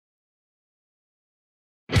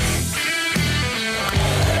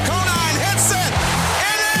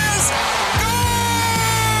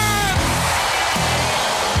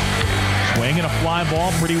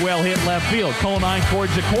ball pretty well hit left field. Conine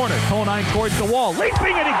towards the corner. Conine towards the wall.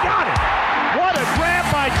 Leaping, and he got it. What a grab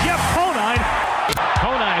by Jeff Conine.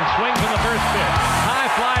 Conine swings on the first pitch. High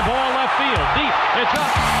fly ball left field. Deep. It's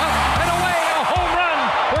up, and away. A home run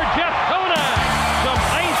for Jeff Conine. Some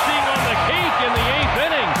icing on the cake in the 8th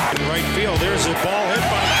inning. In right field, there's a ball hit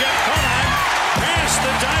by Jeff Conine. Past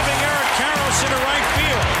the diving Eric Karros into right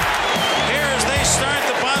field. Here as they start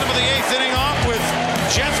the bottom of the 8th inning off with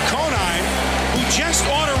Jeff Conine, who just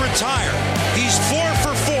ought to retire. He's 4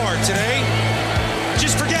 for 4 today.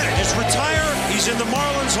 Just forget it. Just retire. He's in the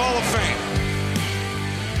Marlins Hall of Fame.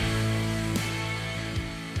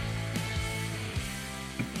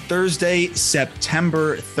 Thursday,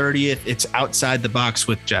 September 30th. It's Outside the Box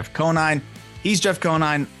with Jeff Conine. He's Jeff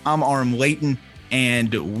Conine. I'm Aram Leighton.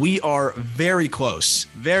 And we are very close,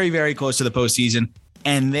 very, very close to the postseason.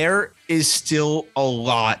 And there is still a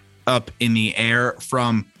lot up in the air,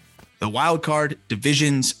 from the wild card,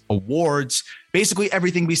 divisions, awards, basically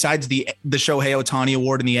everything besides the Shohei Ohtani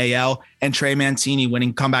Award in the AL and Trey Mancini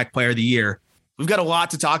winning Comeback Player of the Year. We've got a lot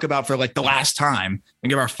to talk about for like the last time and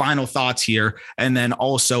give our final thoughts here. And then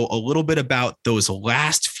also a little bit about those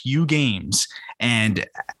last few games and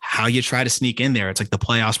how you try to sneak in there. It's like the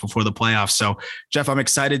playoffs before the playoffs. So, Jeff, I'm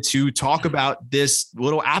excited to talk about this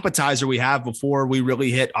little appetizer we have before we really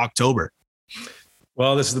hit October.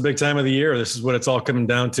 Well, this is the big time of the year. This is what it's all coming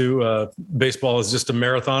down to. Baseball is just a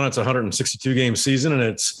marathon. It's a 162-game season, and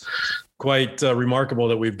it's quite remarkable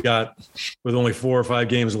that we've got, with only 4 or 5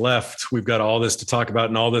 games left, we've got all this to talk about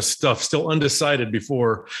and all this stuff still undecided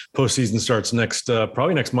before postseason starts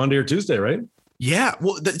probably next Monday or Tuesday, right? Yeah.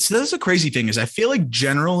 Well, that's a crazy thing is I feel like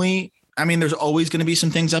generally, I mean, there's always going to be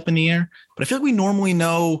some things up in the air, but I feel like we normally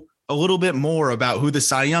know a little bit more about who the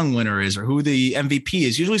Cy Young winner is or who the MVP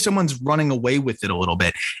is. Usually someone's running away with it a little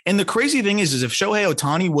bit. And the crazy thing is if Shohei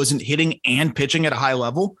Ohtani wasn't hitting and pitching at a high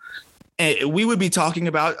level, we would be talking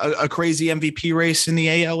about a crazy MVP race in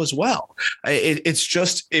the AL as well. It's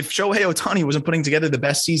just, if Shohei Ohtani wasn't putting together the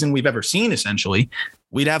best season we've ever seen, essentially,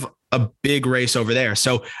 we'd have a big race over there.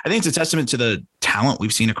 So I think it's a testament to the talent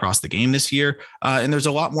we've seen across the game this year. And there's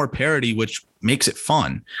a lot more parity, which makes it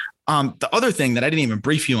fun. The other thing that I didn't even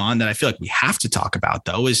brief you on that I feel like we have to talk about,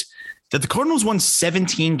 though, is that the Cardinals won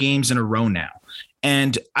 17 games in a row now.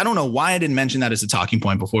 And I don't know why I didn't mention that as a talking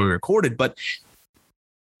point before we recorded, but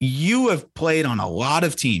you have played on a lot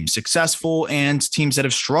of teams, successful and teams that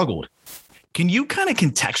have struggled. Can you kind of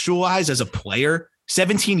contextualize as a player,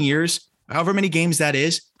 17 years, however many games that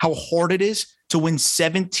is, how hard it is to win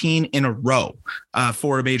 17 in a row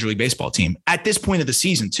for a Major League Baseball team at this point of the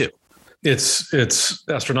season, too? It's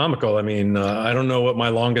astronomical. I mean, I don't know what my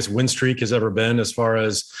longest win streak has ever been as far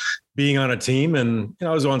as being on a team. And I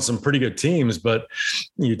was on some pretty good teams, but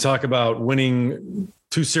you talk about winning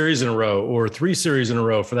 2 series in a row or 3 series in a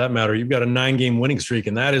row for that matter. You've got a 9-game winning streak,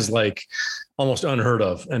 and that is like almost unheard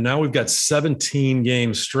of. And now we've got 17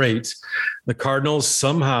 games straight. The Cardinals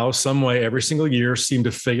somehow, some way, every single year seem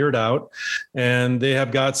to figure it out. And they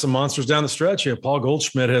have got some monsters down the stretch. Paul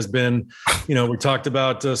Goldschmidt has been, we talked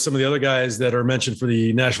about some of the other guys that are mentioned for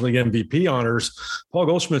the National League MVP honors. Paul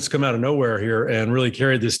Goldschmidt's come out of nowhere here and really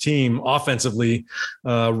carried this team offensively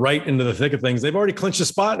right into the thick of things. They've already clinched a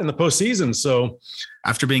spot in the postseason. So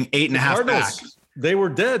after being 8.5 back, they were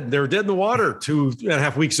dead. They were dead in the water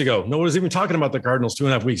 2.5 weeks ago. No one was even talking about the Cardinals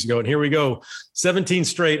 2.5 weeks ago. And here we go, 17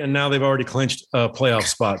 straight. And now they've already clinched a playoff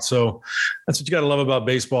spot. So that's what you got to love about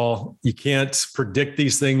baseball. You can't predict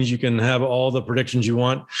these things. You can have all the predictions you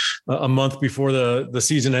want a month before the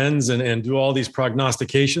season ends and do all these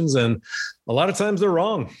prognostications. And a lot of times they're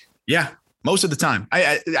wrong. Yeah, most of the time.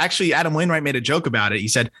 I actually, Adam Wainwright made a joke about it. He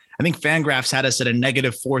said, I think Fangraphs had us at a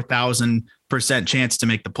negative 4,000% chance to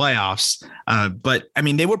make the playoffs. But I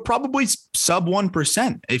mean, they were probably sub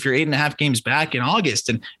 1% if you're 8.5 games back in August,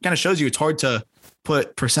 and kind of shows you it's hard to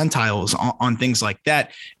put percentiles on things like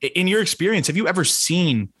that. In your experience, have you ever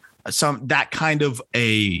seen that kind of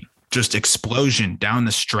a just explosion down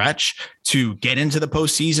the stretch to get into the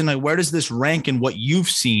postseason? Like, where does this rank in what you've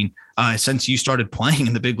seen since you started playing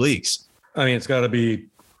in the big leagues? I mean, it's got to be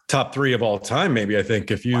top 3 of all time, maybe. I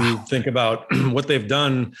think if you think about what they've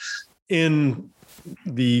done in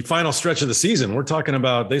the final stretch of the season, we're talking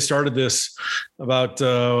about, they started this about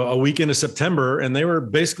a week into September, and they were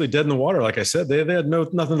basically dead in the water. Like I said, they had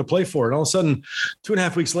nothing to play for. And all of a sudden,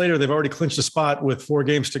 2.5 weeks later, they've already clinched a spot with 4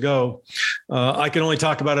 games to go. I can only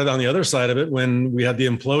talk about it on the other side of it when we had the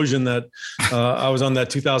implosion that I was on that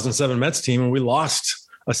 2007 Mets team and we lost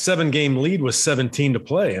a 7-game lead with 17 to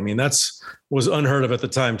play. I mean, was unheard of at the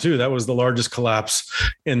time too. That was the largest collapse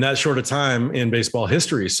in that short a time in baseball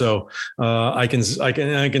history. So I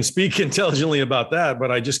can speak intelligently about that,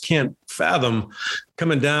 but I just can't fathom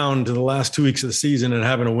coming down to the last 2 weeks of the season and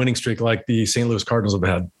having a winning streak like the St. Louis Cardinals have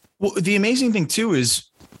had. Well, the amazing thing too is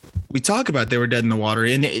we talk about they were dead in the water,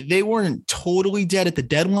 and they weren't totally dead at the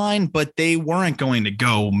deadline, but they weren't going to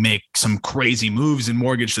go make some crazy moves and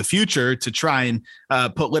mortgage the future to try and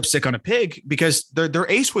put lipstick on a pig, because their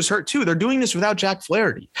ace was hurt too. They're doing this without Jack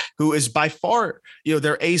Flaherty, who is by far,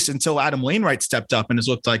 their ace until Adam Wainwright stepped up and has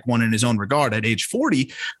looked like one in his own regard at age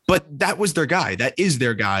 40. But that was their guy. That is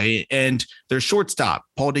their guy. And their shortstop,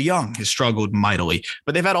 Paul DeJong, has struggled mightily.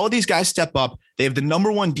 But they've had all these guys step up. They have the number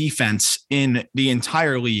one defense in the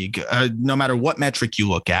entire league, no matter what metric you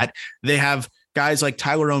look at. They have guys like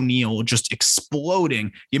Tyler O'Neill just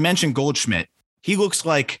exploding. You mentioned Goldschmidt. He looks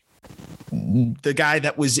like the guy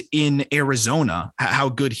that was in Arizona, how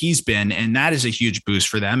good he's been. And that is a huge boost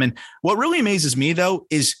for them. And what really amazes me, though,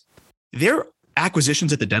 is their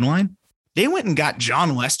acquisitions at the deadline. They went and got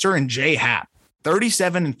John Lester and Jay Happ,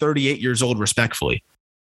 37 and 38 years old, respectfully.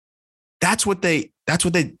 That's what they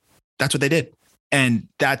did. And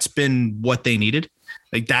that's been what they needed.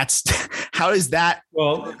 Like, that's how does that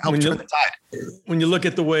help turn the tide? When you look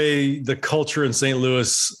at the way the culture in St.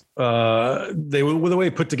 Louis, the way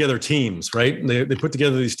they put together teams, right? They put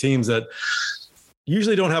together these teams that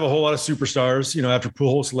usually don't have a whole lot of superstars. After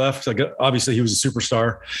Pujols left, obviously he was a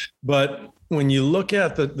superstar, but when you look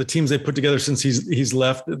at the teams they put together since he's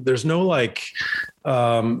left, there's no I guess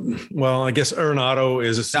Arenado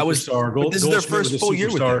is a superstar. This is their first full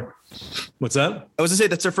year with him. What's that? I was gonna say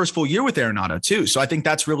that's their first full year with Arenado too. So I think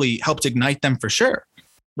that's really helped ignite them for sure.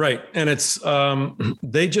 Right. And it's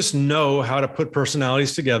they just know how to put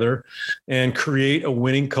personalities together and create a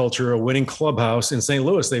winning culture, a winning clubhouse in St.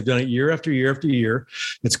 Louis. They've done it year after year after year.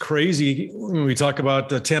 It's crazy when we talk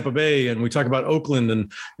about Tampa Bay and we talk about Oakland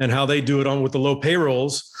and how they do it with the low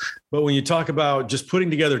payrolls. But when you talk about just putting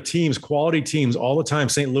together teams, quality teams all the time,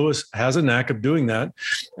 St. Louis has a knack of doing that.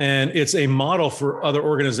 And it's a model for other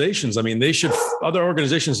organizations. I mean, other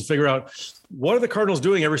organizations figure out, what are the Cardinals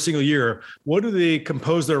doing every single year? What do they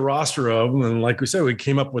compose their roster of? And like we said, we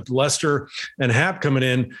came up with Lester and Happ coming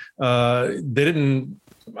in.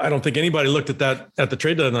 I don't think anybody looked at that at the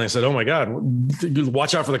trade deadline and said, "Oh my God,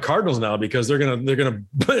 watch out for the Cardinals now, because it's going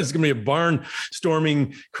to be a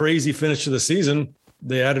barnstorming, crazy finish to the season."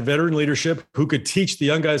 They added veteran leadership who could teach the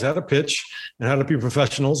young guys how to pitch and how to be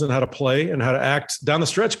professionals and how to play and how to act down the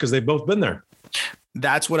stretch, because they've both been there.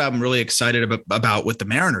 That's what I'm really excited about with the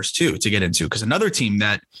Mariners too, to get into, because another team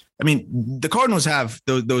that, the Cardinals have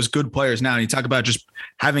those good players now. And you talk about just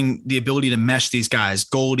having the ability to mesh these guys.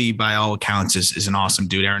 Goldie, by all accounts, is an awesome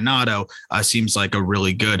dude. Arenado seems like a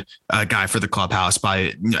really good guy for the clubhouse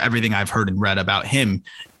by everything I've heard and read about him.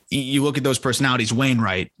 You look at those personalities,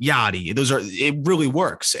 Wainwright, Yachty, it really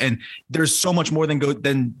works. And there's so much more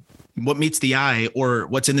than what meets the eye or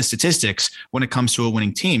what's in the statistics when it comes to a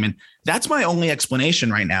winning team. And that's my only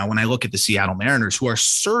explanation right now when I look at the Seattle Mariners, who are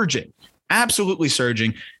surging, absolutely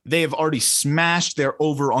surging. They have already smashed their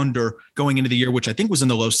over-under going into the year, which I think was in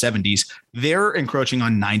the low 70s. They're encroaching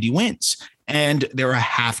on 90 wins, and they're a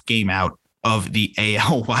half game out of the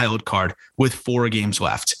AL wild card with 4 games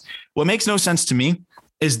left. What makes no sense to me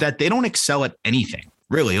is that they don't excel at anything,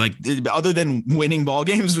 really, like other than winning ball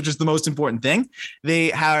games, which is the most important thing. They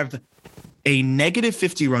have a negative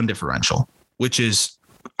 50 run differential, which is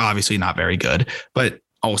obviously not very good, but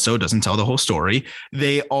also doesn't tell the whole story.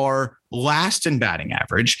 They are last in batting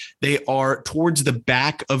average. They are towards the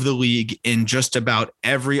back of the league in just about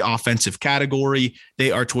every offensive category.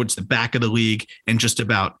 They are towards the back of the league in just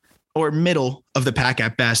about, or middle of the pack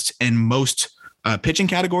at best, in most pitching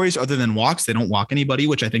categories other than walks. They don't walk anybody,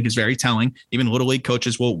 which I think is very telling. Even little league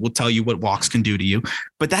coaches will tell you what walks can do to you,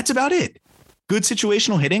 but that's about it. Good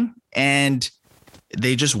situational hitting, and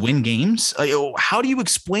they just win games. How do you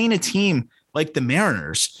explain a team like the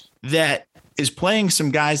Mariners that is playing some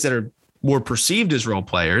guys that were perceived as role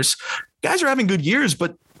players? Guys are having good years,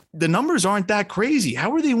 but the numbers aren't that crazy.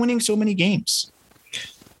 How are they winning so many games?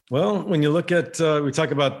 Well, when you look at, we talk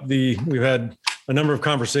about we've had a number of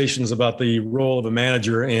conversations about the role of a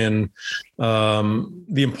manager and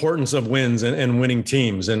the importance of wins and winning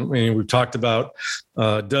teams. And we've talked about,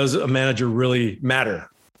 does a manager really matter?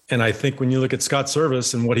 And I think when you look at Scott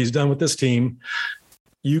Servais and what he's done with this team,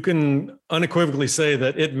 you can unequivocally say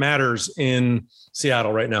that it matters in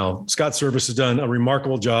Seattle right now. Scott Servais has done a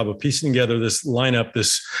remarkable job of piecing together this lineup,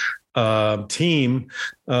 this team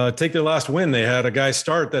take their last win. They had a guy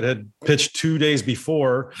start that had pitched 2 days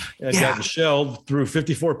before and gotten shelled through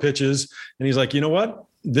 54 pitches. And he's like, you know what?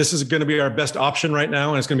 This is going to be our best option right now.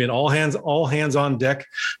 And it's going to be an all hands on deck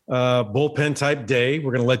bullpen type day.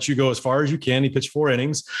 We're going to let you go as far as you can. He pitched 4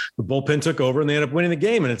 innings. The bullpen took over and they ended up winning the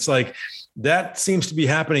game. And it's like, that seems to be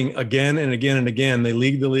happening again and again and again. They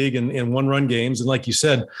lead the league in 1-run games. And like you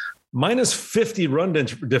said, minus 50 run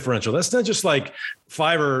differential. That's not just like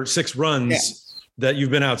 5 or 6 runs that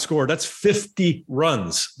you've been outscored. That's 50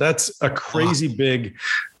 runs. That's a crazy big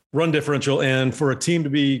run differential. And for a team to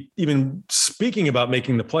be even speaking about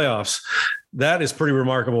making the playoffs, that is pretty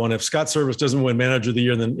remarkable. And if Scott Service doesn't win Manager of the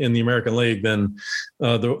Year in the American League, then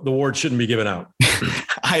the award shouldn't be given out.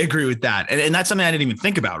 I agree with that. And that's something I didn't even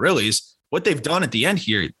think about, really, is what they've done at the end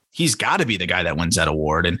here. He's got to be the guy that wins that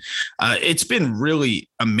award. And it's been really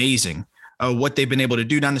amazing what they've been able to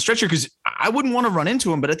do down the stretch here, because I wouldn't want to run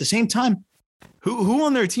into him. But at the same time, who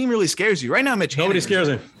on their team really scares you right now? Nobody scares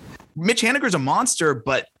me. Mitch Haniger's a monster,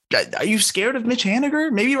 but are you scared of Mitch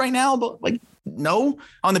Haniger? Maybe right now, but like, no.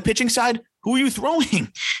 On the pitching side, who are you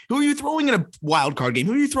throwing? Who are you throwing in a wild card game?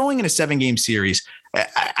 Who are you throwing in a 7-game series?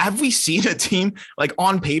 Have we seen a team like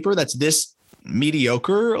on paper that's this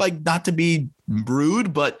mediocre? Like, not to be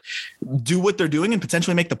rude, but do what they're doing and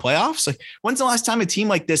potentially make the playoffs? Like, when's the last time a team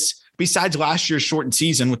like this, besides last year's shortened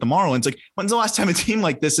season with the Marlins, like when's the last time a team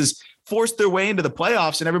like this has forced their way into the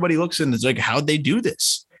playoffs and everybody looks and is like, how'd they do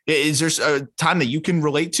this? Is there a time that you can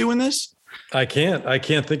relate to in this? I can't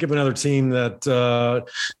think of another team that,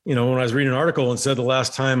 when I was reading an article and said the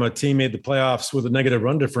last time a team made the playoffs with a negative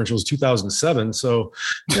run differential was 2007. So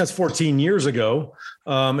that's 14 years ago.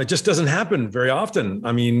 It just doesn't happen very often.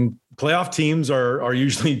 I mean, playoff teams are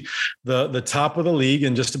usually the top of the league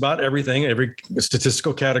in just about everything, every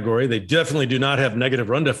statistical category. They definitely do not have negative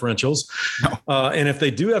run differentials. No. And if they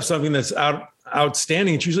do have something that's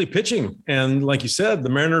outstanding, it's usually pitching. And like you said, the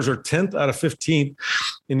Mariners are 10th out of 15th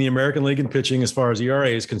in the American League in pitching as far as ERA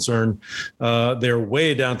is concerned. They're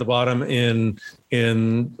way down at the bottom in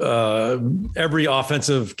every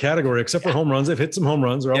offensive category except for home runs. They've hit some home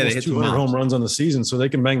runs. They're almost 200 home runs on the season, so they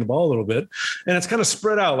can bang the ball a little bit. And it's kind of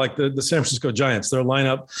spread out like the San Francisco Giants. Their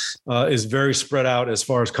lineup is very spread out as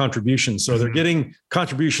far as contributions. So they're getting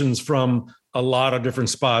contributions from a lot of different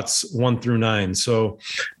spots, 1 through 9. So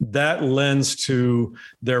that lends to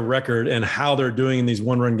their record and how they're doing in these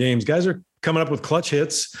 1-run games. Guys are coming up with clutch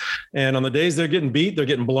hits, and on the days they're getting beat, they're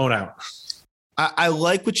getting blown out. I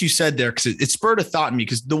like what you said there, because it spurred a thought in me,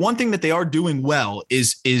 because the one thing that they are doing well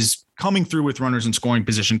is coming through with runners in scoring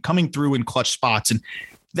position, coming through in clutch spots. And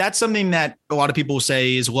that's something that a lot of people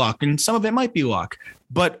say is luck, and some of it might be luck.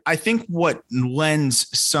 But I think what lends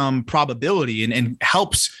some probability and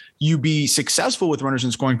helps you be successful with runners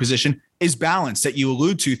in scoring position is balance that you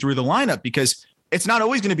allude to through the lineup, because it's not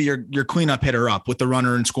always going to be your cleanup hitter up with the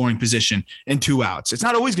runner in scoring position and 2 outs. It's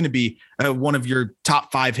not always going to be one of your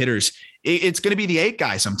top 5 hitters. It's going to be the 8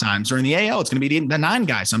 guy sometimes, or in the AL, it's going to be the 9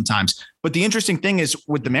 guy sometimes. But the interesting thing is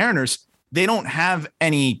with the Mariners, they don't have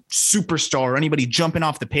any superstar or anybody jumping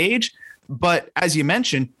off the page. But as you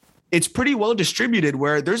mentioned, it's pretty well distributed,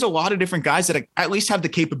 where there's a lot of different guys that at least have the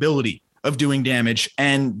capability of doing damage,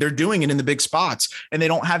 and they're doing it in the big spots, and they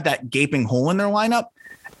don't have that gaping hole in their lineup.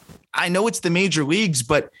 I know it's the major leagues,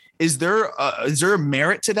 but is there a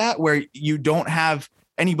merit to that, where you don't have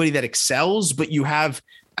anybody that excels, but you have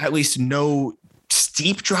at least no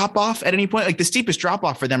steep drop off at any point? Like, the steepest drop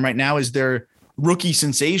off for them right now is their rookie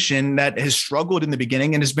sensation that has struggled in the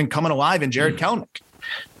beginning and has been coming alive in Jared Kelenic.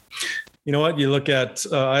 You know what? You look at,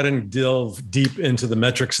 I didn't delve deep into the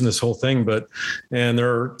metrics in this whole thing,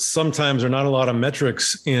 and sometimes there are not a lot of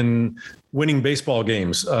metrics in winning baseball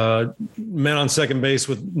games. Men on second base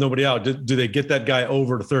with nobody out. Do they get that guy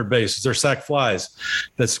over to third base? Is there sac flies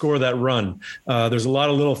that score that run? There's a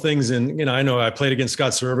lot of little things I know I played against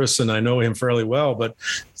Scott Service and I know him fairly well, but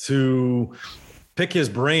to pick his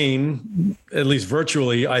brain, at least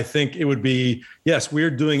virtually, I think it would be, yes,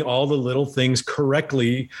 we're doing all the little things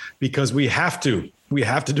correctly because we have to. We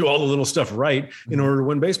have to do all the little stuff right in order to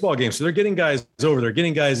win baseball games. So they're getting guys over, they're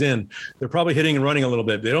getting guys in. They're probably hitting and running a little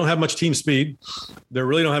bit. They don't have much team speed. They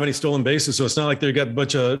really don't have any stolen bases. So it's not like they've got a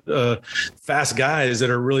bunch of fast guys that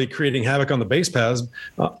are really creating havoc on the base paths.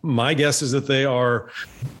 My guess is that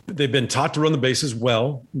they've been taught to run the bases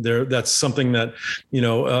well. That's something that,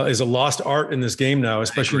 is a lost art in this game now,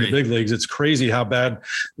 especially in the big leagues. It's crazy how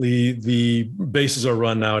badly the bases are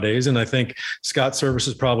run nowadays. And I think Scott Service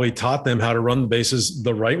has probably taught them how to run the bases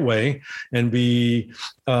the right way and be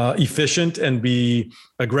efficient and be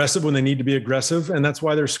aggressive when they need to be aggressive. And that's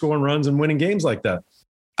why they're scoring runs and winning games like that.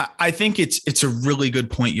 I think it's a really good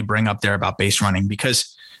point you bring up there about base running,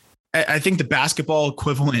 because I think the basketball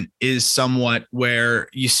equivalent is somewhat where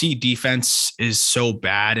you see defense is so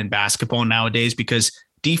bad in basketball nowadays because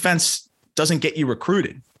defense doesn't get you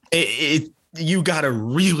recruited. You got to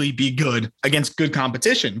really be good against good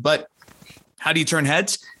competition. But how do you turn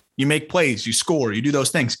heads? You make plays, you score, you do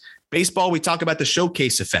those things. Baseball, we talk about the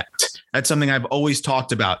showcase effect. That's something I've always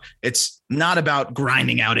talked about. It's not about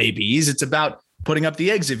grinding out ABs. It's about putting up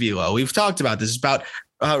the exit velo. We've talked about this. It's about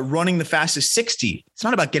running the fastest 60. It's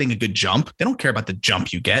not about getting a good jump. They don't care about the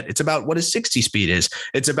jump you get. It's about what his 60 speed is.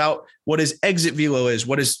 It's about what his exit velo is,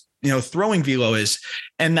 what his throwing velo is.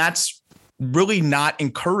 And that's really not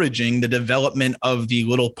encouraging the development of the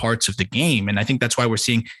little parts of the game. And I think that's why we're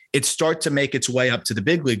seeing it start to make its way up to the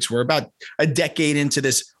big leagues. We're about a decade into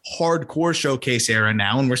this hardcore showcase era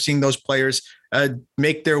now, and we're seeing those players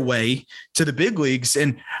make their way to the big leagues.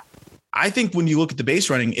 And I think when you look at the base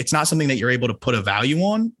running, it's not something that you're able to put a value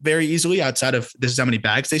on very easily outside of this is how many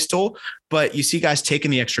bags they stole. But you see guys taking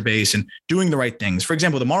the extra base and doing the right things. For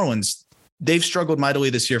example, the Marlins, they've struggled mightily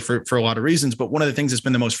this year for a lot of reasons. But one of the things that's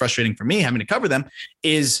been the most frustrating for me having to cover them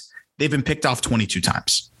is they've been picked off 22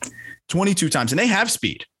 times. 22 times. And they have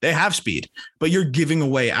speed. But you're giving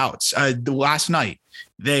away outs. The last night,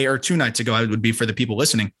 or 2 nights ago, it would be for the people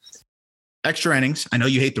listening. Extra innings. I know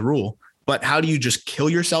you hate the rule. But how do you just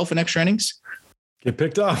kill yourself in extra innings? Get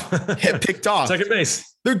picked off. Get picked off. Second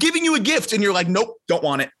base. They're giving you a gift and you're like, nope, don't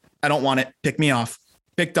want it. I don't want it. Pick me off.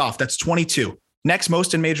 Picked off. That's 22. Next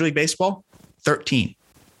most in Major League Baseball, 13.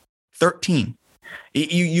 13.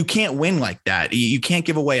 You can't win like that. You can't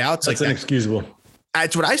give away outs like that. That's inexcusable.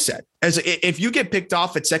 That's what I said. If you get picked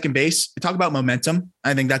off at second base, talk about momentum.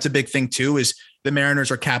 I think that's a big thing too, is the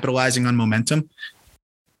Mariners are capitalizing on momentum.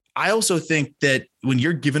 I also think that when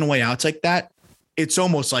you're giving away outs like that, it's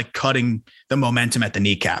almost like cutting the momentum at the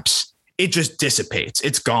kneecaps. It just dissipates.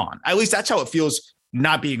 It's gone. At least that's how it feels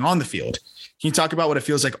not being on the field. Can you talk about what it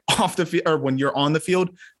feels like off the field or when you're on the field?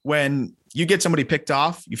 When you get somebody picked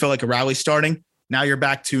off, you feel like a rally starting. Now you're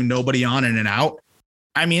back to nobody on and an out.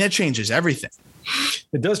 I mean, it changes everything.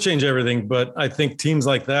 It does change everything, but I think teams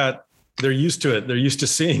like that, they're used to it. They're used to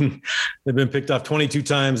seeing they've been picked off 22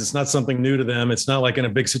 times. It's not something new to them. It's not like in a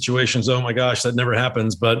big situation. Oh my gosh, that never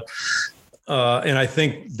happens. But, and I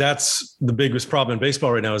think that's the biggest problem in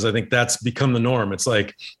baseball right now is I think that's become the norm. It's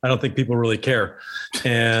like, I don't think people really care.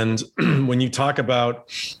 And when you talk about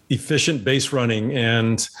efficient base running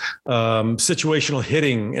and situational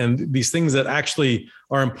hitting and these things that actually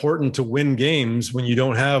are important to win games when you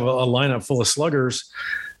don't have a lineup full of sluggers,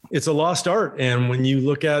 it's a lost art. And when you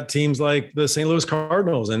look at teams like the St. Louis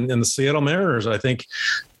Cardinals and the Seattle Mariners, I think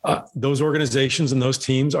those organizations and those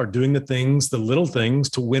teams are doing the little things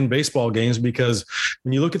to win baseball games, because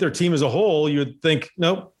when you look at their team as a whole, you would think,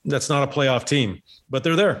 nope, that's not a playoff team, but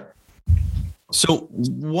they're there. So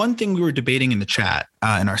one thing we were debating in the chat,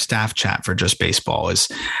 in our staff chat for Just Baseball, is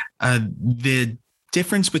the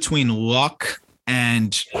difference between luck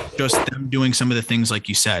and just them doing some of the things like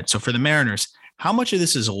you said. So for the Mariners, how much of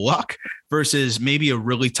this is luck versus maybe a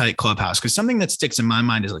really tight clubhouse? Because something that sticks in my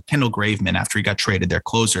mind is like Kendall Graveman, after he got traded, their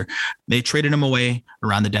closer, they traded him away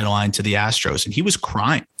around the deadline to the Astros, and he was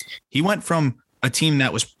crying. He went from a team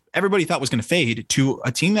that was everybody thought was going to fade to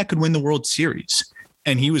a team that could win the World Series.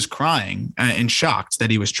 And he was crying and shocked that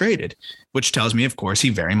he was traded, which tells me, of course, he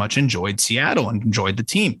very much enjoyed Seattle and enjoyed the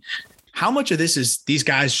team. How much of this is these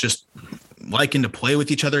guys just liking to play with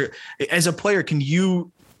each other? As a player, can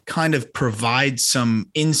you kind of provide some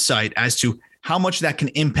insight as to how much that can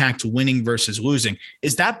impact winning versus losing?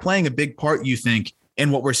 Is that playing a big part, you think, in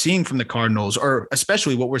what we're seeing from the Cardinals, or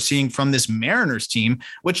especially what we're seeing from this Mariners team,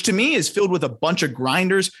 which to me is filled with a bunch of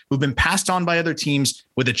grinders who've been passed on by other teams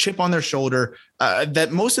with a chip on their shoulder,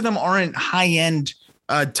 that most of them aren't high-end,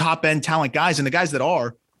 top-end talent guys, and the guys that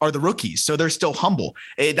are the rookies. So they're still humble.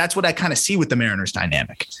 That's what I kind of see with the Mariners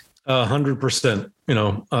dynamic. 100%.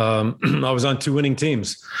 I was on 2 winning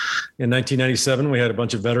teams. In 1997, we had a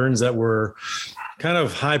bunch of veterans that were kind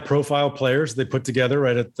of high profile players they put together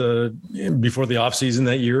right before the offseason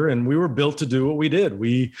that year. And we were built to do what we did.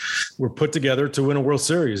 We were put together to win a World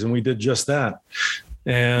Series, and we did just that.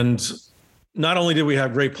 And not only did we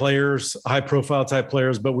have great players, high profile type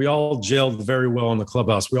players, but we all gelled very well in the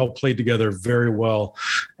clubhouse. We all played together very well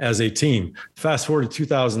as a team. Fast forward to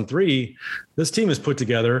 2003, this team is put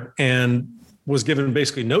together and was given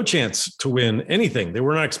basically no chance to win anything. They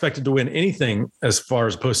were not expected to win anything as far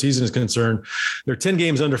as postseason is concerned. They're 10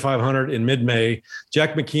 games under 500 in mid-May.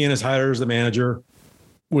 Jack McKeon is hired as the manager.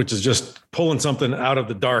 which is just pulling something out of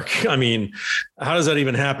the dark. I mean, how does that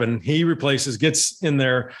even happen? He replaces, gets in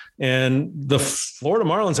there, and the Florida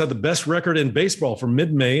Marlins had the best record in baseball from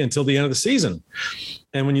mid-May until the end of the season.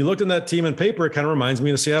 And when you looked at that team in paper, it kind of reminds me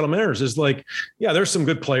of the Seattle Mariners. It's like, yeah, there's some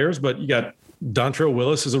good players, but you got Dontrelle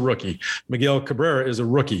Willis is a rookie. Miguel Cabrera is a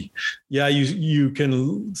rookie. Yeah, you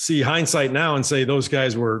can see hindsight now and say those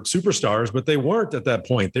guys were superstars, but they weren't at that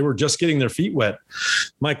point. They were just getting their feet wet.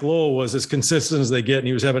 Mike Lowell was as consistent as they get, and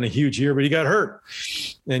he was having a huge year, but he got hurt.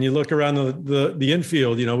 And you look around the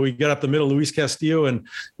infield, we got up the middle, Luis Castillo and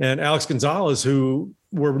Alex Gonzalez, who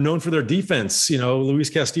were known for their defense. Luis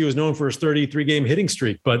Castillo is known for his 33-game hitting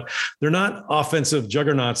streak, but they're not offensive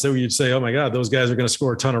juggernauts that you'd say, oh my God, those guys are going to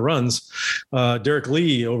score a ton of runs. Derek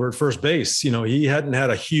Lee over at first base, he hadn't had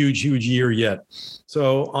a huge year yet.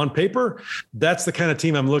 So on paper, that's the kind of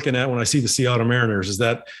team I'm looking at when I see the Seattle Mariners, is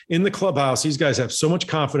that in the clubhouse, these guys have so much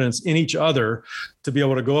confidence in each other to be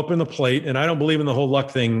able to go up in the plate. And I don't believe in the whole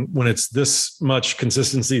luck thing when it's this much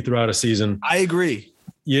consistency throughout a season. I agree.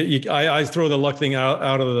 I throw the luck thing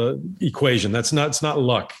out of the equation. It's not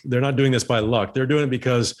luck. They're not doing this by luck. They're doing it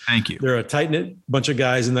because they're a tight-knit bunch of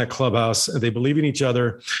guys in that clubhouse, and they believe in each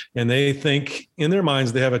other, and they think in their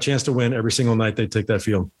minds they have a chance to win every single night they take that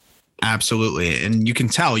field. Absolutely. And you can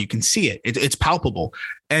tell, you can see it. It's palpable.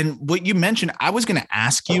 And what you mentioned, I was going to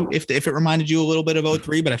ask you if it reminded you a little bit of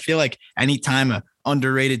 03, but I feel like anytime a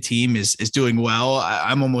underrated team is doing well,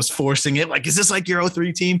 I'm almost forcing it. Like, is this like your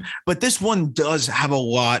 03 team? But this one does have a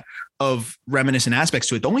lot of reminiscent aspects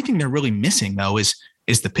to it. The only thing they're really missing, though, is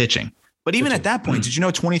the pitching. But even at that point, did you know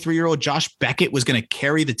 23-year-old Josh Beckett was going to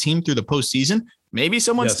carry the team through the postseason? Maybe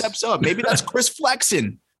someone steps up. Maybe that's Chris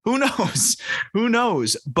Flexen. Who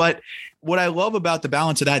knows? But what I love about the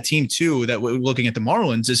balance of that team too, that we're looking at the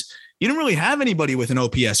Marlins, is you don't really have anybody with an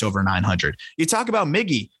OPS over 900. You talk about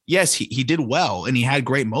Miggy. Yes, he did well and he had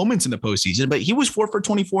great moments in the postseason, but he was 4 for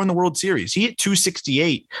 24 in the World Series. He hit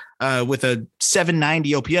 268 with a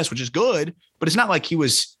 790 OPS, which is good, but it's not like he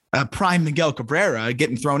was prime Miguel Cabrera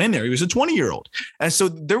getting thrown in there. He was a 20-year-old. And so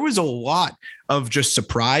there was a lot of just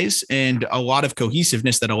surprise and a lot of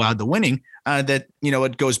cohesiveness that allowed the winning. That,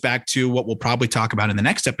 it goes back to what we'll probably talk about in the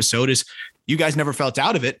next episode, is you guys never felt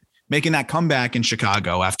out of it, making that comeback in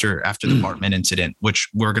Chicago after the Bartman incident, which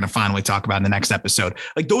we're going to finally talk about in the next episode.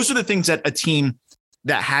 Like, those are the things that a team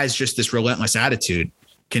that has just this relentless attitude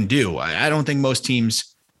can do. I don't think most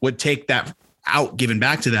teams would take that out given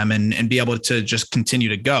back to them and be able to just continue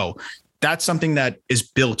to go. That's something that is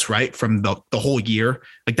built right from the whole year.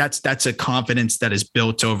 Like, that's a confidence that is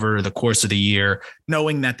built over the course of the year,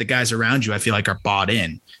 knowing that the guys around you, I feel like, are bought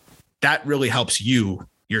in. That really helps you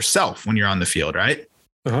yourself when you're on the field, right?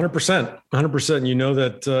 100%. You know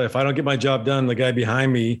that if I don't get my job done, the guy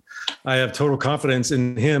behind me, I have total confidence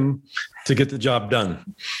in him to get the job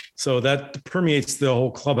done. So that permeates the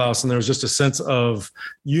whole clubhouse. And there's just a sense of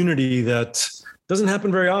unity that doesn't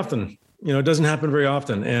happen very often. It doesn't happen very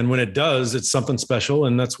often. And when it does, it's something special.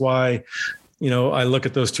 And that's why, I look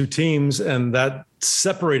at those two teams, and that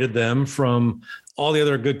separated them from all the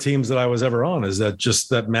other good teams that I was ever on, is that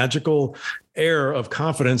just that magical air of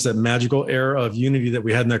confidence, that magical air of unity that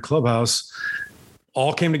we had in that clubhouse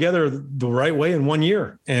all came together the right way in 1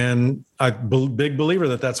 year. And I'm a big believer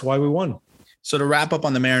that that's why we won. So to wrap up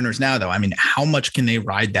on the Mariners now, though, I mean, how much can they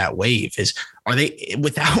ride that wave? Are they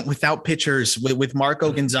without pitchers, with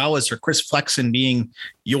Marco Gonzalez or Chris Flexen being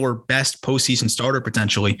your best postseason starter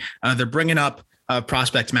potentially? They're bringing up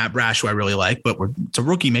prospect Matt Brash, who I really like, but it's a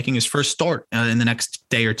rookie making his first start in the next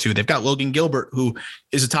day or two. They've got Logan Gilbert, who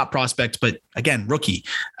is a top prospect, but again, rookie.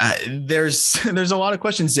 There's a lot of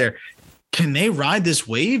questions there. Can they ride this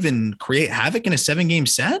wave and create havoc in a 7-game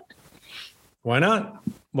set? Why not?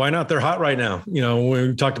 Why not? They're hot right now.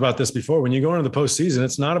 We talked about this before. When you go into the postseason,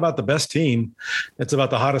 it's not about the best team. It's about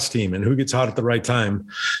the hottest team and who gets hot at the right time.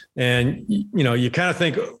 And, you kind of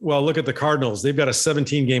think, well, look at the Cardinals. They've got a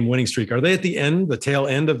 17-game winning streak. Are they at the tail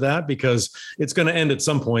end of that? Because it's going to end at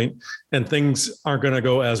some point and things aren't going to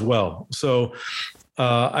go as well. So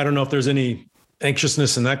I don't know if there's any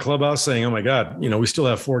anxiousness in that clubhouse saying, oh my God, we still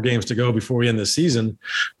have 4 games to go before we end the season,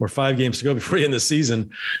 or 5 games to go before we end the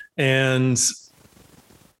season. And,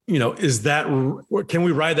 can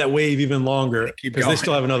we ride that wave even longer? Because they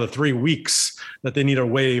still have another 3 weeks that they need a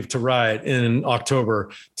wave to ride in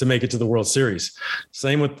October to make it to the World Series.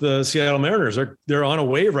 Same with the Seattle Mariners. They're on a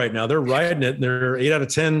wave right now. They're riding it. They're 8 out of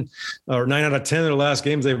 10 or 9 out of 10 of their last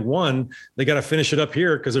games they've won. They got to finish it up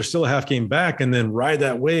here because they're still a half game back, and then ride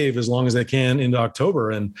that wave as long as they can into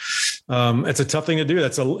October. And it's a tough thing to do.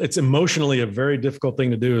 It's emotionally a very difficult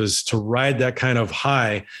thing to do, is to ride that kind of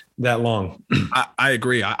high that long. I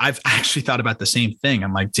agree. I've actually thought about the same thing.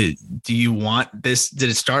 I'm like, do you want this? Did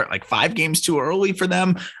it start like 5 games too early for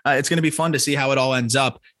them? It's going to be fun to see how it all ends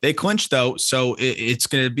up. They clinched though. So it's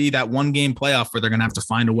going to be that 1-game playoff where they're going to have to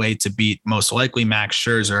find a way to beat most likely Max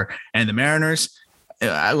Scherzer and the Mariners.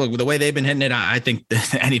 Look, the way they've been hitting it, I think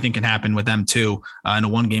anything can happen with them too in a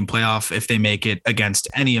 1-game playoff. If they make it against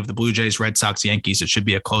any of the Blue Jays, Red Sox, Yankees, it should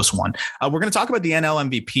be a close one. We're going to talk about the NL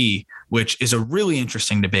MVP, which is a really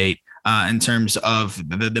interesting debate in terms of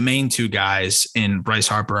the main 2 guys in Bryce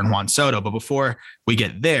Harper and Juan Soto. But before we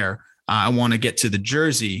get there, I want to get to the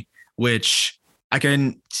jersey, which I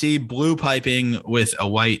can see blue piping with a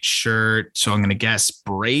white shirt. So I'm going to guess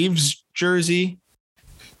Braves jersey.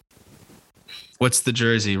 What's the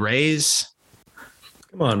jersey? Rays?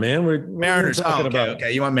 Come on, man. We're Mariners. talking about.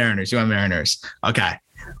 Okay. You want Mariners. Okay.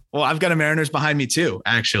 Well, I've got a Mariners behind me too,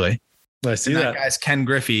 actually. I see that. Guy's Ken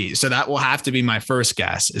Griffey. So that will have to be my first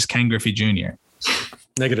guess, is Ken Griffey Jr.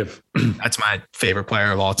 Negative. That's my favorite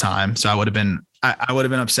player of all time. So I would have been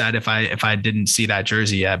upset if I didn't see that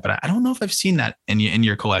jersey yet, but I don't know if I've seen that in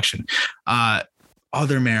your collection.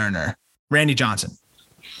 Other Mariner, Randy Johnson.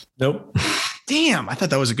 Nope. Damn. I thought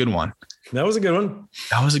that was a good one. That was a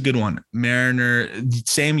good one. Mariner,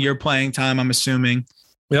 same year playing time, I'm assuming.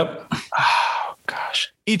 Yep. Oh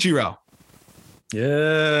gosh. Ichiro.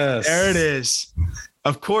 Yes. There it is.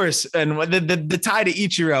 Of course. And the tie to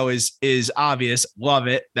Ichiro is obvious. Love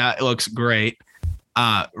it. That looks great.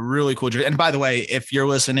 Really cool. And by the way, if you're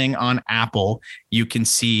listening on Apple, you can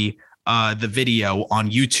see the video on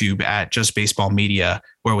YouTube at Just Baseball Media,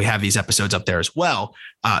 where we have these episodes up there as well.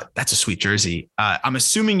 That's a sweet jersey. I'm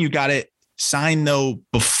assuming you got it signed though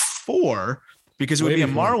before, because it would be a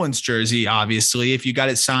Marlins jersey, obviously, if you got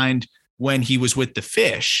it signed when he was with the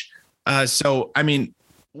Fish. So, I mean,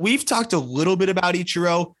 we've talked a little bit about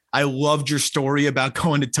Ichiro. I loved your story about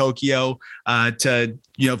going to Tokyo to,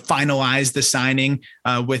 finalize the signing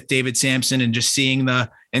with David Samson, and just seeing the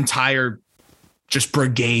entire just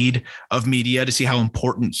brigade of media to see how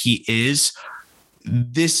important he is.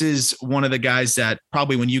 This is one of the guys that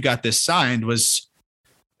probably when you got this signed was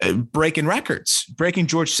breaking records, breaking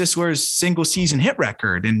George Sisler's single season hit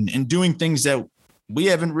record, and doing things that we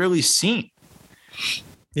haven't really seen.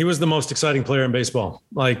 He was the most exciting player in baseball.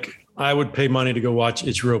 Like, I would pay money to go watch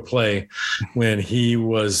Ichiro play when he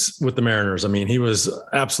was with the Mariners. I mean, he was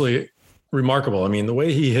absolutely remarkable. I mean, the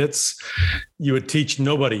way he hits, you would teach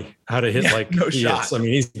nobody how to hit he hits. I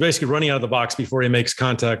mean, he's basically running out of the box before he makes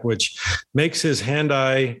contact, which makes his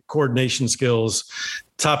hand-eye coordination skills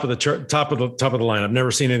top of the line. I've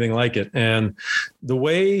never seen anything like it. And the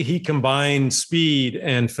way he combined speed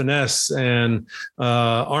and finesse and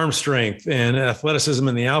arm strength and athleticism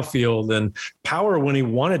in the outfield and power when he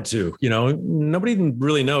wanted to, nobody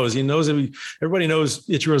really knows. Everybody knows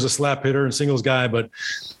Ichiro's a slap hitter and singles guy, but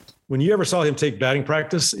when you ever saw him take batting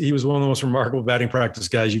practice, he was one of the most remarkable batting practice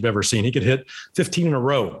guys you've ever seen. He could hit 15 in a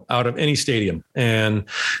row out of any stadium. And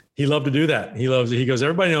he loved to do that. He goes,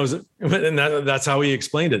 everybody knows it. And that's how he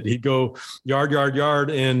explained it. He'd go yard, yard,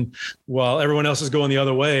 yard. And while everyone else is going the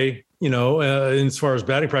other way, as far as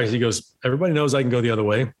batting practice, he goes, everybody knows I can go the other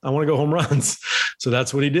way. I want to go home runs. So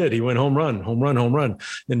that's what he did. He went home run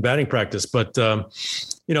in batting practice. But,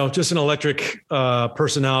 just an electric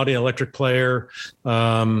personality, an electric player.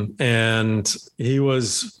 And he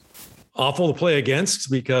was awful to play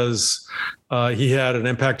against because he had an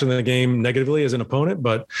impact on the game negatively as an opponent.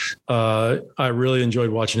 But I really enjoyed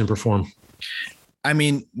watching him perform. I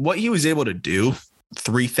mean, what he was able to do,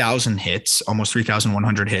 3,000 hits, almost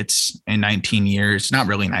 3,100 hits in 19 years, not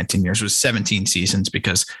really 19 years, it was 17 seasons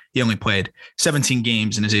because he only played 17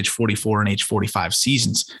 games in his age 44 and age 45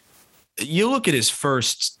 seasons. You look at his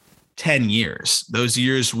first 10 years, those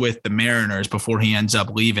years with the Mariners before he ends up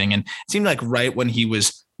leaving. And it seemed like right when he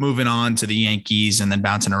was moving on to the Yankees and then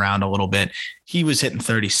bouncing around a little bit, he was hitting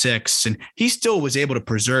 36 and he still was able to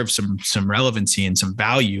preserve some relevancy and some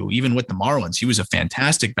value. Even with the Marlins, he was a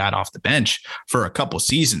fantastic bat off the bench for a couple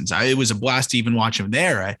seasons. It was a blast to even watch him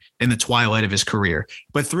there in the twilight of his career.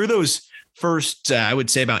 But through those first, I would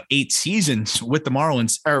say about 8 seasons with the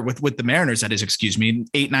Marlins, or with the Mariners,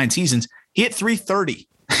 8-9 seasons, he hit 330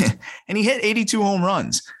 and he hit 82 home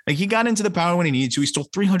runs. Like, he got into the power when he needed to. He stole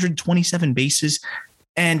 327 bases.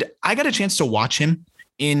 And I got a chance to watch him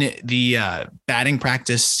in the batting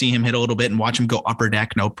practice, see him hit a little bit and watch him go upper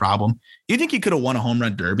deck. No problem. You think he could have won a home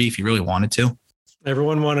run derby if he really wanted to?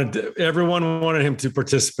 Everyone wanted him to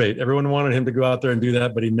participate. Everyone wanted him to go out there and do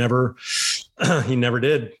that, but he never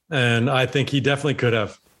did. And I think he definitely could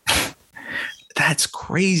have. That's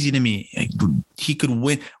crazy to me. Like, he could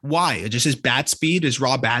win. Why? Just his bat speed, his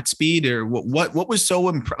raw bat speed, or what was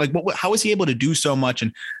so how was he able to do so much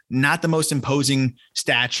and not the most imposing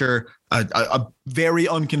stature, a very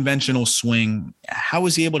unconventional swing? How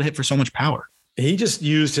was he able to hit for so much power? He just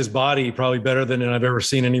used his body probably better than I've ever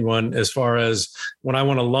seen anyone. As far as when I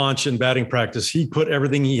want to launch in batting practice, he put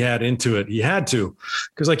everything he had into it. He had to,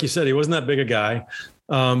 because like you said, he wasn't that big a guy.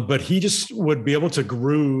 But he just would be able to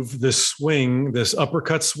groove this swing, this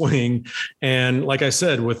uppercut swing. And like I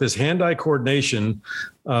said, with his hand-eye coordination,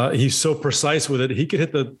 he's so precise with it. He could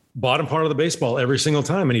hit the bottom part of the baseball every single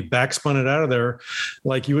time, and he backspun it out of there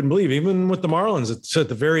like you wouldn't believe. Even with the Marlins, it's at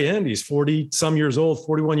the very end, he's 40-some years old,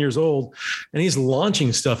 41 years old, and he's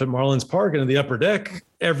launching stuff at Marlins Park into the upper deck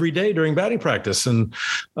every day during batting practice. And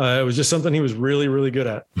it was just something he was really, really good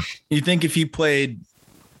at. You think if he played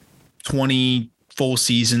 20 full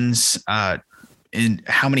seasons, and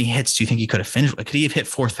how many hits do you think he could have finished? Like, could he have hit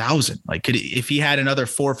 4,000? Like, if he had another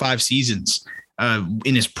 4 or 5 seasons in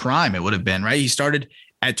his prime, it would have been, right? He started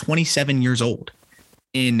at 27 years old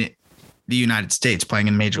in the United States playing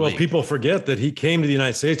in Major League. Well, people forget that he came to the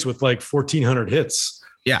United States with like 1,400 hits.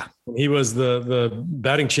 Yeah. He was the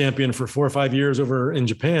batting champion for 4 or 5 years over in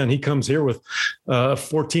Japan. He comes here with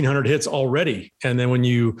 1,400 hits already. And then when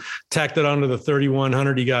you tack that onto the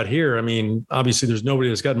 3,100 he got here, I mean, obviously there's nobody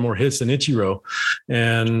that's gotten more hits than Ichiro.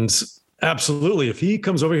 And absolutely, if he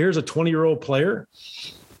comes over here as a 20-year-old player,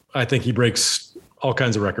 I think he breaks all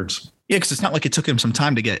kinds of records. Yeah, because it's not like it took him some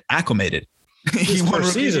time to get acclimated. He won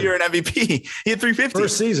Rookie of the Year and MVP. He had 350.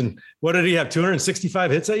 First season. What did he have,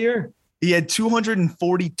 265 hits that year? He had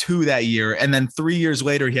 242 that year, and then 3 years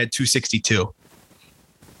later, he had 262.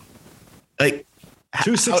 Like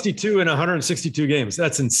 262 in 162 games.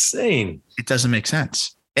 That's insane. It doesn't make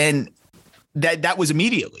sense. And that was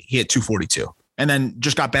immediately. He had 242, and then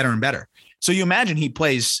just got better and better. So you imagine he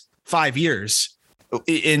plays 5 years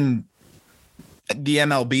in the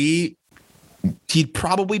MLB. He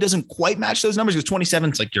probably doesn't quite match those numbers because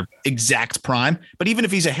 27 is like your exact prime. But even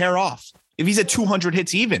if he's a hair off, if he's at 200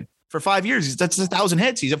 hits even for 5 years, that's 1,000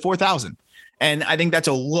 hits. He's at 4,000. And I think that's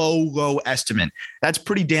a low estimate. That's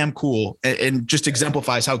pretty damn cool and just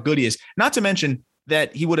exemplifies how good he is. Not to mention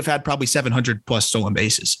that he would have had probably 700 plus stolen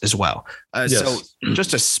bases as well. Yes. So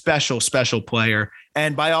just a special player.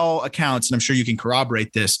 And by all accounts, and I'm sure you can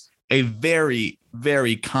corroborate this, a very,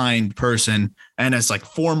 very kind person and as like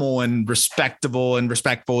formal and respectful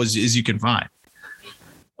as you can find.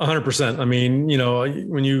 100%. I mean, you know,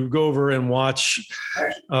 when you go over and watch,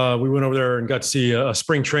 we went over there and got to see a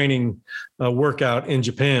spring training workout in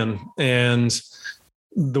Japan, and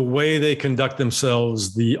the way they conduct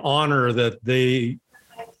themselves, the honor that they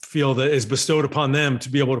feel that is bestowed upon them to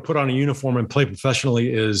be able to put on a uniform and play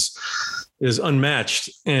professionally is unmatched.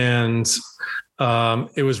 And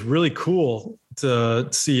it was really cool to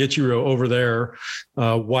see Ichiro over there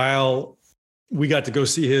while we got to go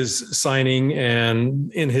see his signing, and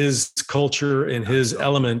in his culture, in his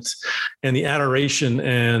element, and the adoration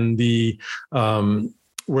and the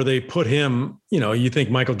where they put him. You know, you think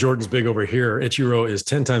Michael Jordan's big over here. Ichiro is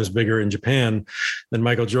 10 times bigger in Japan than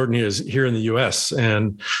Michael Jordan is here in the U.S.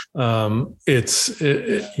 And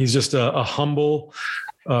he's just a humble,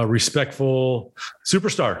 respectful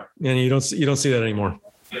superstar, and you don't see that anymore.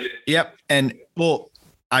 Yep. And well,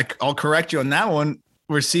 I'll correct you on that one.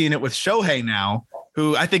 We're seeing it with Shohei now,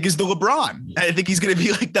 who I think is the LeBron. I think he's going to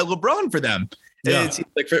be like that LeBron for them. Yeah. It's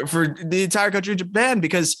like for the entire country of Japan,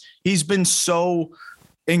 because he's been so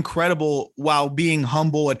incredible while being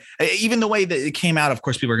humble. And even the way that it came out, of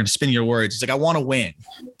course, people are going to spin your words. It's like, I want to win.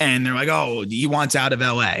 And they're like, oh, he wants out of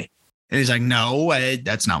LA. And he's like, no,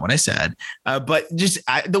 that's not what I said. But just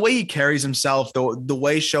the way he carries himself, the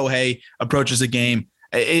way Shohei approaches the game,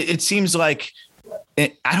 it seems like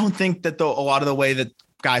I don't think that a lot of the way that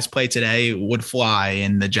guys play today would fly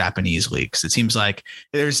in the Japanese leagues. It seems like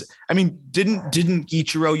didn't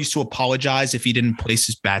Ichiro used to apologize if he didn't place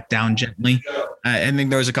his bat down gently? I think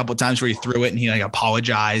there was a couple of times where he threw it and he like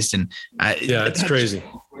apologized. And it's crazy.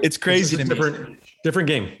 It's crazy. Different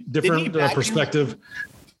game, different perspective.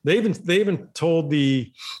 They even told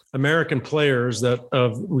the American players that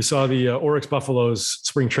we saw the Oryx Buffaloes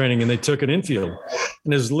spring training, and they took an infield,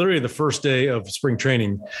 and it was literally the first day of spring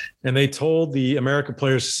training, and they told the American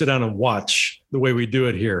players to sit down and watch the way we do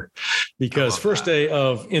it here. Because first day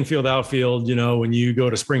of infield, outfield, when you go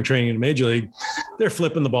to spring training in Major League, they're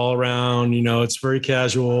flipping the ball around, it's very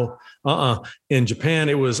casual. In Japan,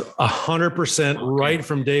 it was 100% right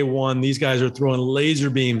from day one. These guys are throwing laser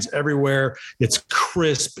beams everywhere. It's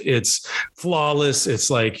crisp. It's flawless. It's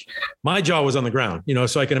like my jaw was on the ground,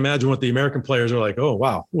 so I can imagine what the American players are like. Oh,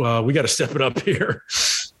 wow. Well, we got to step it up here.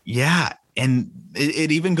 Yeah. And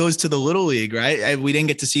it even goes to the Little League, right? We didn't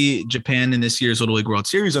get to see Japan in this year's Little League World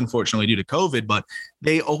Series, unfortunately, due to COVID, but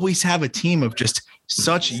they always have a team of just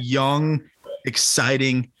such young,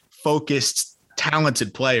 exciting, focused,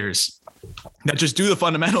 talented players that just do the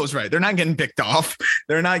fundamentals right. They're not getting picked off.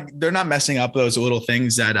 They're not messing up those little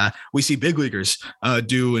things that we see big leaguers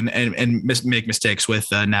do and make mistakes with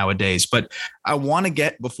nowadays. But I want to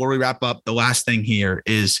get, before we wrap up, the last thing here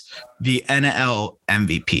is the NL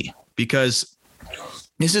MVP, because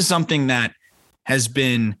this is something that has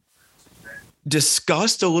been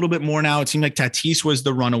discussed a little bit more now. It seemed like Tatis was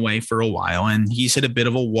the runaway for a while, and he's hit a bit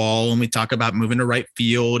of a wall when we talk about moving to right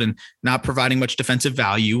field and not providing much defensive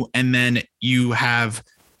value. And then you have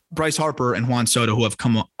Bryce Harper and Juan Soto, who have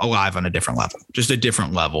come alive on a different level, just a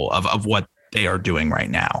different level of what they are doing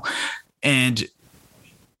right now. And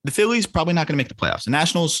the Phillies probably not going to make the playoffs. The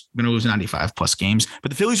Nationals are going to lose 95 plus games,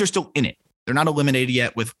 but the Phillies are still in it. They're not eliminated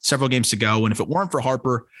yet with several games to go. And if it weren't for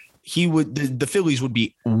Harper, the Phillies would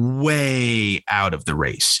be way out of the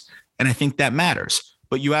race. And I think that matters.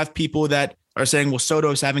 But you have people that are saying, well,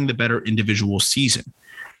 Soto's having the better individual season.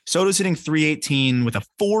 Soto's hitting .318 with a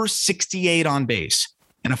 .468 on base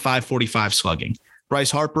and a .545 slugging.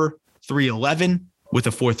 Bryce Harper, .311 with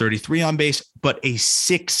a .433 on base, but a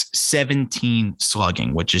 .617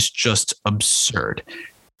 slugging, which is just absurd.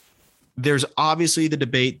 There's obviously the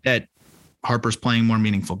debate that Harper's playing more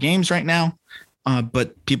meaningful games right now.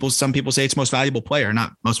 But some people say it's most valuable player,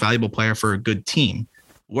 not most valuable player for a good team.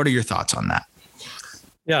 What are your thoughts on that?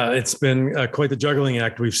 Yeah, it's been quite the juggling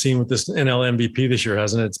act we've seen with this NL MVP this year,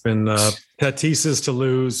 hasn't it? It's been Tatis's to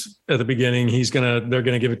lose at the beginning. They're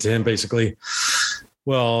gonna give it to him basically.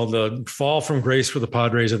 Well, the fall from grace for the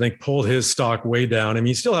Padres, I think, pulled his stock way down. I mean,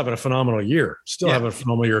 he's still having a phenomenal year.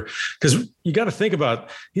 Because you got to think about,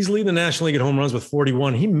 he's leading the National League in home runs with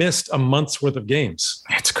 41. He missed a month's worth of games.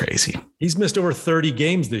 That's crazy. He's missed over 30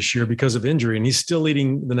 games this year because of injury, and he's still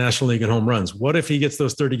leading the National League in home runs. What if he gets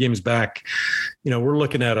those 30 games back? We're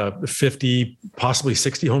looking at a 50, possibly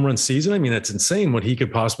 60 home run season. I mean, that's insane what he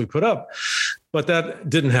could possibly put up. But that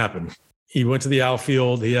didn't happen. He went to the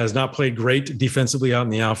outfield. He has not played great defensively out in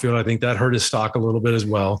the outfield. I think that hurt his stock a little bit as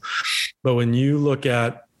well. But when you look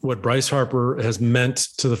at what Bryce Harper has meant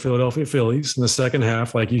to the Philadelphia Phillies in the second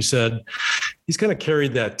half, like you said, he's kind of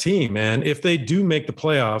carried that team. And if they do make the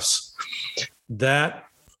playoffs, that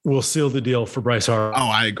will seal the deal for Bryce Harper. Oh,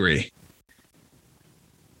 I agree.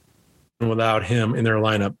 Without him in their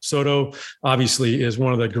lineup. Soto obviously is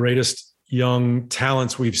one of the greatest young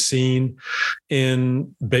talents we've seen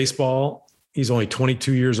in baseball. He's only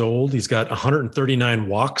 22 years old. He's got 139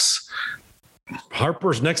 walks.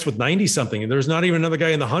 Harper's next with 90 something. And there's not even another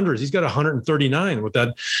guy in the hundreds. He's got 139 with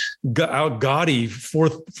that gaudy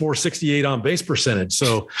 468 on base percentage.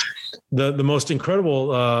 So the most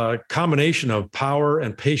incredible combination of power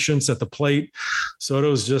and patience at the plate.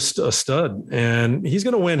 Soto's just a stud, and he's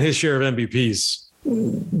going to win his share of MVPs.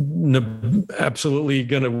 Absolutely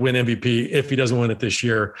going to win MVP if he doesn't win it this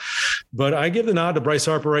year. But I give the nod to Bryce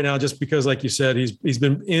Harper right now, just because, like you said, he's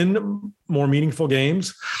been in more meaningful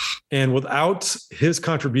games, and without his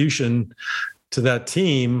contribution to that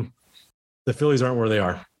team, the Phillies aren't where they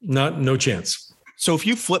are. No chance. So if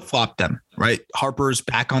you flip-flop them, right? Harper's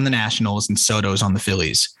back on the Nationals and Soto's on the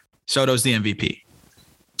Phillies. Soto's the MVP.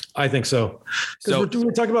 I think so. Because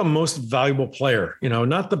we're talking about most valuable player,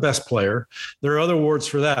 not the best player. There are other awards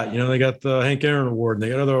for that. They got the Hank Aaron Award, and they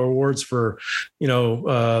got other awards for,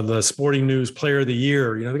 the Sporting News Player of the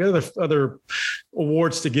Year. They got other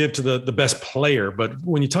awards to give to the best player. But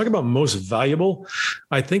when you talk about most valuable,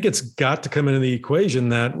 I think it's got to come into the equation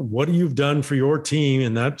that what you've done for your team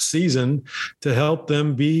in that season to help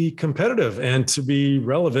them be competitive and to be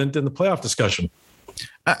relevant in the playoff discussion.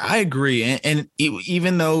 I agree. And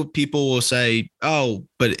even though people will say, oh,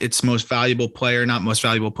 but it's most valuable player, not most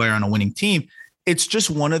valuable player on a winning team, it's just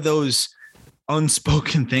one of those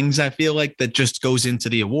unspoken things, I feel like, that just goes into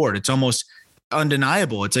the award. It's almost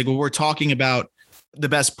undeniable. It's like, when we're talking about the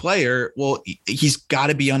best player, well, he's got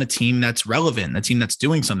to be on a team that's relevant, a team that's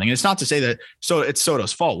doing something. And it's not to say that it's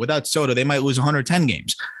Soto's fault. Without Soto, they might lose 110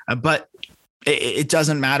 games. But it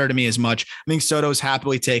doesn't matter to me as much. I think Soto's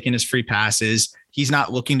happily taking his free passes. He's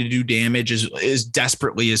not looking to do damage as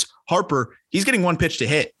desperately as Harper. He's getting one pitch to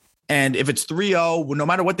hit And if it's 3-0, no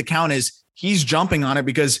matter what the count is, he's jumping on it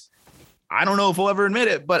because I don't know if he'll ever admit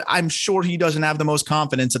it, but I'm sure he doesn't have the most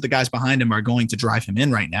confidence that the guys behind him are going to drive him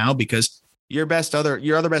in right now, because your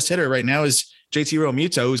other best hitter right now is JT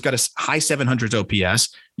Realmuto, who's got a high 700s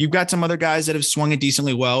OPS. You've got some other guys that have swung it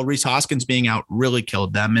decently well. Rhys Hoskins being out really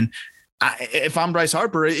killed them. And if I'm Bryce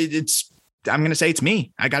Harper, I'm going to say it's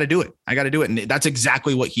me. I got to do it. And that's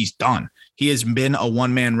exactly what he's done. He has been a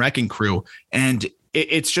one-man wrecking crew, and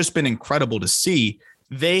it's just been incredible to see.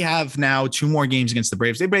 They have now 2 more games against the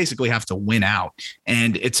Braves. They basically have to win out,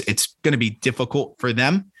 and it's going to be difficult for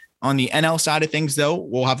them. On the NL side of things, though,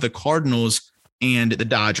 we'll have the Cardinals and the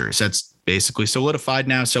Dodgers. That's basically solidified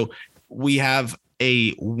now. So we have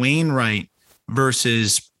a Wainwright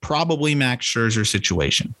versus probably Max Scherzer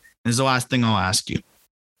situation. This is the last thing I'll ask you.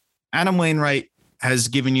 Adam Wainwright has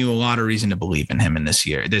given you a lot of reason to believe in him in this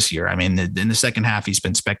year. I mean, in the second half, he's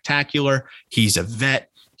been spectacular. He's a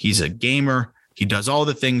vet. He's a gamer. He does all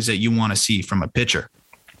the things that you want to see from a pitcher.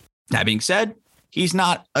 That being said, he's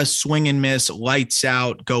not a swing and miss, lights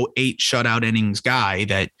out, go 8 shutout innings guy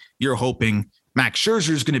that you're hoping Max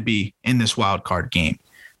Scherzer is going to be in this wild card game.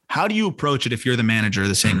 How do you approach it if you're the manager of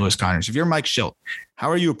the St. Louis Cardinals? If you're Mike Shildt, how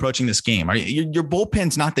are you approaching this game? Your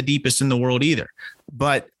bullpen's not the deepest in the world either,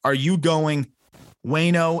 but are you going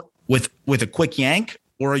Waino with a quick yank,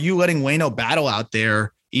 or are you letting Waino battle out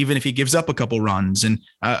there even if he gives up a couple runs, and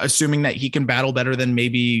assuming that he can battle better than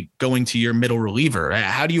maybe going to your middle reliever?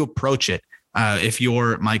 How do you approach it if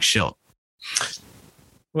you're Mike Shildt?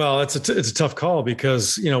 Well, it's a tough call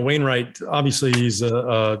because, Wainwright, obviously he's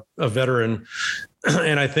a veteran,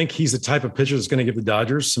 and I think he's the type of pitcher that's going to give the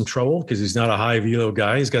Dodgers some trouble because he's not a high velo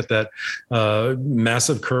guy. He's got that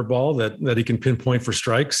massive curveball that he can pinpoint for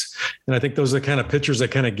strikes. And I think those are the kind of pitchers that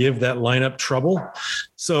kind of give that lineup trouble.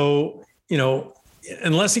 So,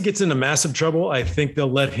 unless he gets into massive trouble, I think they'll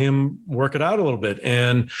let him work it out a little bit.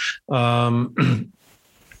 And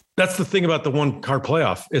that's the thing about the one card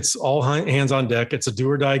playoff. It's all hands on deck. It's a do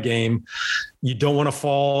or die game. You don't want to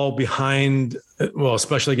fall behind, well,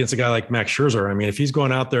 especially against a guy like Max Scherzer. I mean, if he's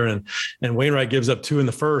going out there and Wainwright gives up 2 in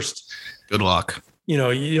the first, good luck. You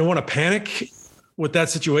don't want to panic with that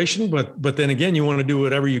situation, but then again, you want to do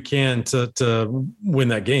whatever you can to win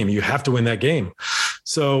that game. You have to win that game.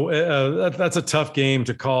 So that's a tough game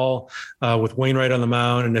to call with Wainwright on the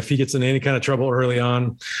mound. And if he gets in any kind of trouble early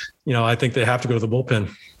on, I think they have to go to the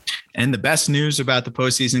bullpen. And the best news about the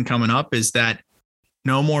postseason coming up is that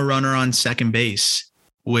no more runner on second base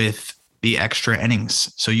with the extra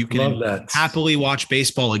innings. So you can happily watch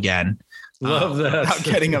baseball again. Love that. Without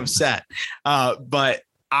getting upset. But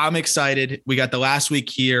I'm excited. We got the last week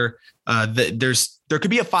here. There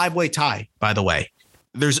could be a 5-way tie, by the way.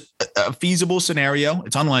 There's a feasible scenario.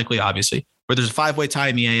 It's unlikely, obviously, but there's a 5-way tie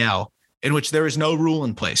in the AL in which there is no rule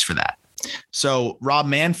in place for that. So Rob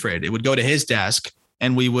Manfred, it would go to his desk,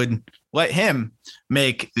 and we would let him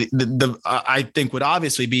make the I think would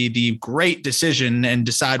obviously be the great decision and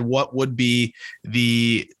decide what would be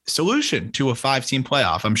the solution to a 5-team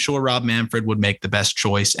playoff. I'm sure Rob Manfred would make the best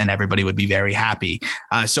choice and everybody would be very happy.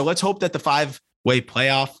 So let's hope that the 5-way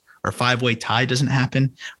playoff or 5-way tie doesn't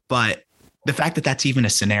happen. But the fact that that's even a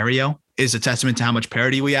scenario is a testament to how much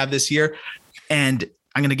parity we have this year. And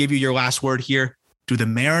I'm going to give you your last word here. Do the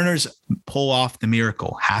Mariners pull off the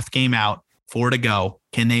miracle? Half game out, 4 to go.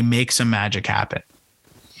 Can they make some magic happen?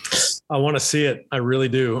 I want to see it. I really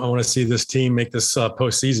do. I want to see this team make this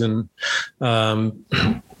postseason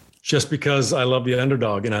just because I love the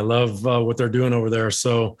underdog and I love what they're doing over there.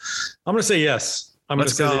 So I'm going to say yes. I'm going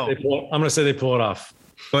to say they pull it off.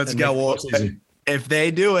 Let's go. Well, if they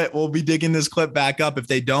do it, we'll be digging this clip back up. If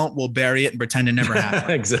they don't, we'll bury it and pretend it never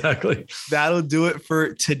happened. Exactly. That'll do it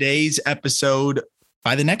for today's episode.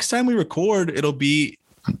 By the next time we record, it'll be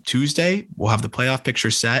Tuesday. We'll have the playoff picture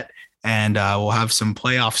set, and we'll have some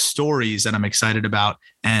playoff stories that I'm excited about,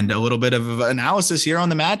 and a little bit of analysis here on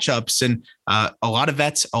the matchups, and a lot of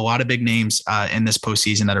vets, a lot of big names in this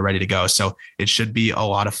postseason that are ready to go. So it should be a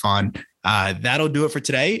lot of fun. That'll do it for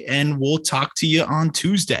today, and we'll talk to you on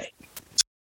Tuesday.